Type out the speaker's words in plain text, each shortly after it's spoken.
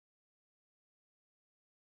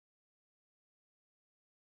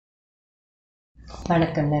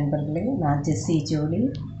வணக்கம் நண்பர்களே, நான் ஜெஸ்ஸி ஜோலி.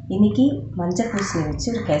 இன்றைக்கி மஞ்சள் பூசணி வச்சு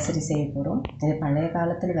ஒரு கேசரி செய்ய போகிறோம். இது பழைய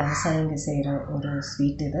காலத்தில் விவசாயிங்க செய்கிற ஒரு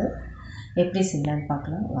ஸ்வீட். இது எப்படி செய்யலான்னு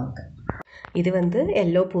பார்க்கலாம் வாங்க. இது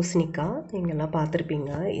எல்லோ பூசணிக்காய், நீங்கள்லாம்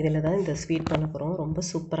பார்த்துருப்பீங்க. இதில் தான் இந்த ஸ்வீட் பண்ண போகிறோம். ரொம்ப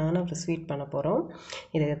சூப்பரான ஒரு ஸ்வீட் பண்ண போகிறோம்.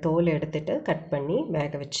 இதை தோல் எடுத்துகிட்டு கட் பண்ணி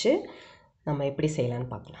வேக வச்சு நம்ம எப்படி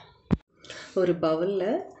செய்யலான்னு பார்க்கலாம். ஒரு பவுலில்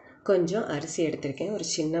கொஞ்சம் அரிசி எடுத்திருக்கேன், ஒரு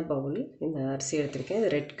சின்ன பவுல். இந்த அரிசி எடுத்திருக்கேன். இது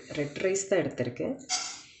ரெட் ரைஸ் தான் எடுத்திருக்கேன்.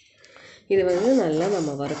 இது நல்லா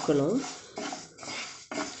நம்ம வறுக்கணும்.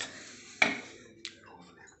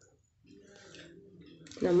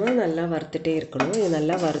 நம்ம நல்லா வறுத்துட்டே இருக்கணும். இது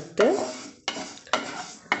நல்லா வறுத்து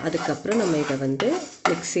அதுக்கப்புறம் நம்ம இதை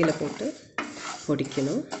மிக்சியில் போட்டு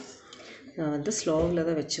பொடிக்கணும். நான் ஸ்லோவில்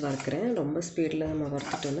தான் வச்சு வறுக்கிறேன். ரொம்ப ஸ்பீடில் நம்ம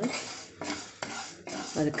வறுத்துட்டோன்னா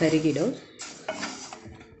அது கருகிடும்.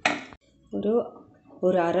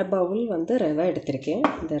 ஒரு அரை பவுல் ரவை எடுத்திருக்கேன்.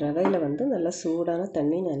 இந்த ரவையில் நல்லா சூடான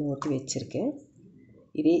தண்ணி நான் ஊற்றி வச்சுருக்கேன்.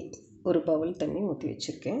 இதே ஒரு பவுல் தண்ணி ஊற்றி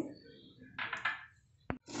வச்சுருக்கேன்.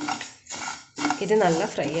 இது நல்லா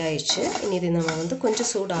ஃப்ரை ஆயிடுச்சு. இனி இது நம்ம கொஞ்சம்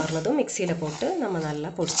சூடாகினதும் மிக்சியில் போட்டு நம்ம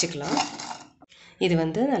நல்லா பொடிச்சிக்கலாம். இது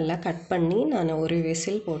நல்லா கட் பண்ணி நான் ஒரு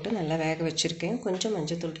விசில் போட்டு நல்லா வேக வச்சுருக்கேன். கொஞ்சம்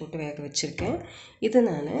மஞ்சத்தூள் போட்டு வேக வச்சுருக்கேன். இது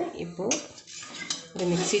நான் இப்போது ஒரு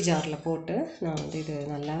மிக்சி ஜாரில் போட்டு நான் இது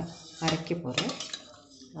நல்லா அரைக்க போகிறேன்.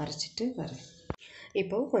 அரைச்சிட்டு வரேன்.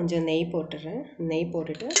 இப்போது கொஞ்சம் நெய் போட்டுடுறேன். நெய்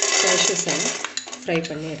போட்டுட்டு ஸ்பைசஸ் ஃப்ரை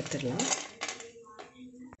பண்ணி எடுத்துடலாம்.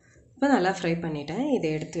 இப்போ நல்லா ஃப்ரை பண்ணிட்டேன். இதை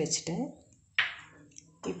எடுத்து வச்சுட்டேன்.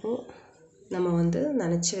 இப்போது நம்ம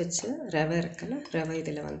நனைச்சி வச்ச ரவை இருக்குல்ல, ரவை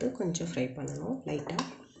இதில் கொஞ்சம் ஃப்ரை பண்ணணும் லைட்டாக.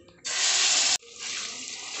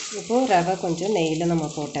 இப்போது ரவை கொஞ்சம் நெய்யில் நம்ம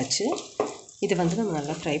போட்டாச்சு. இது நம்ம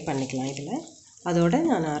நல்லா ஃப்ரை பண்ணிக்கலாம். இதில் அதோடு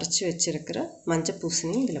நான் அரைச்சி வச்சுருக்கிற மஞ்சள்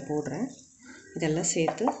பூசணி இதில் போடுறேன். இதெல்லாம்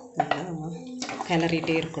சேர்த்து நல்லா நம்ம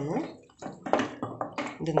கிளறிட்டே இருக்கணும்.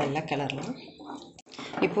 இது நல்லா கிளறலாம்.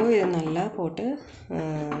 இப்போது இது நல்லா போட்டு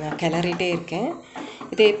நான் கிளறிட்டே இருக்கேன்.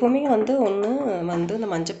 இது எப்போவுமே ஒன்று இந்த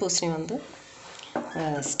மஞ்சள் பூசணி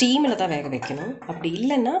ஸ்டீமில் தான் வேக வைக்கணும். அப்படி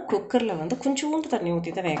இல்லைன்னா குக்கரில் கொஞ்சோண்டு தண்ணி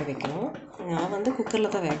ஊற்றி தான் வேக வைக்கணும். நான்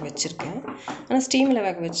குக்கரில் தான் வேக வச்சுருக்கேன். ஆனால் ஸ்டீமில்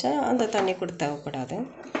வேக வச்சா அந்த தண்ணி கூட தேவைப்படாது.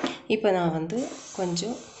 இப்போ நான்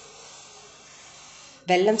கொஞ்சம்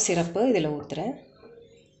வெல்லம் சிரப்பு இதில் ஊற்றுறேன்.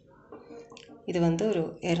 இது ஒரு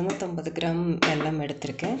 250 கிராம் வெல்லம்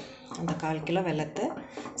எடுத்திருக்கேன். அந்த 1/4 கிலோ வெல்லத்தை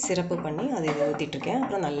சிரப்பு பண்ணி அதை இதை ஊற்றிட்டுருக்கேன்.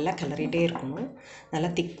 அப்புறம் நல்லா கிளறிட்டே இருக்கணும்.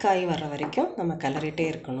 நல்லா திக்காகி வர்ற வரைக்கும் நம்ம கிளறிட்டே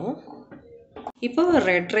இருக்கணும். இப்போ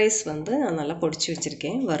ரெட் ரைஸ் நான் நல்லா பொடிச்சு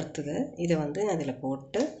வச்சுருக்கேன், வறுத்தது. இதை நான் அதில்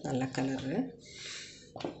போட்டு நல்லா கிளறுறேன்.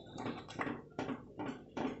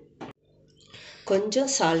 கொஞ்சம்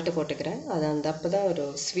சால்ட்டு போட்டுக்கிறேன். அது அப்போ தான் ஒரு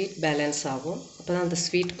ஸ்வீட் பேலன்ஸ் ஆகும். அப்போ தான் அந்த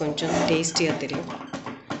ஸ்வீட் கொஞ்சம் டேஸ்டியாக தெரியும்.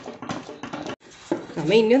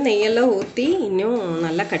 நம்ம இன்னும் நெய்யெல்லாம் ஊற்றி இன்னும்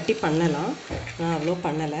நல்லா கட்டி பண்ணலாம். நான் அவ்வளோ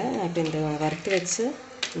பண்ணலை. அப்போ இந்த வறுத்து வச்சு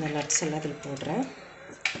இந்த நட்ஸ் எல்லாம் இதில் போடுறேன்.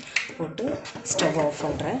 போட்டு ஸ்டவ் ஆஃப்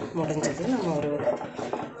பண்ணுறேன். முடிஞ்சது. நம்ம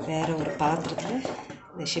வேறு ஒரு பாத்திரத்தில்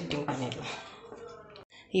இதை ஷிஃப்டிங் பண்ணிடலாம்.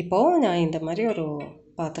 இப்போது நான் இந்த மாதிரி ஒரு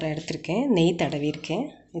பாத்திரம் எடுத்திருக்கேன். நெய் தடவிருக்கேன்.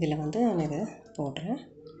 இதில் நான் இதை போடுறேன்.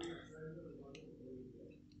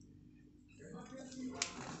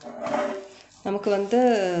 நமக்கு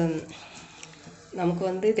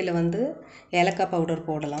இதில் ஏலக்காய் பவுடர்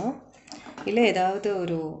போடலாம், இல்லை ஏதாவது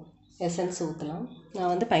ஒரு எசன்ஸ் ஊற்றலாம்.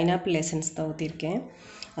 நான் பைனாப்பிள் எசன்ஸ் தான் ஊற்றிருக்கேன்.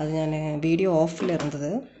 அது நான் வீடியோ ஆஃபில்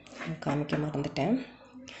இருந்தது, காமிக்க மறந்துட்டேன்.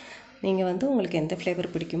 நீங்கள் உங்களுக்கு எந்த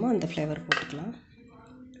ஃப்ளேவர் பிடிக்குமோ அந்த ஃப்ளேவர் போட்டுக்கலாம்.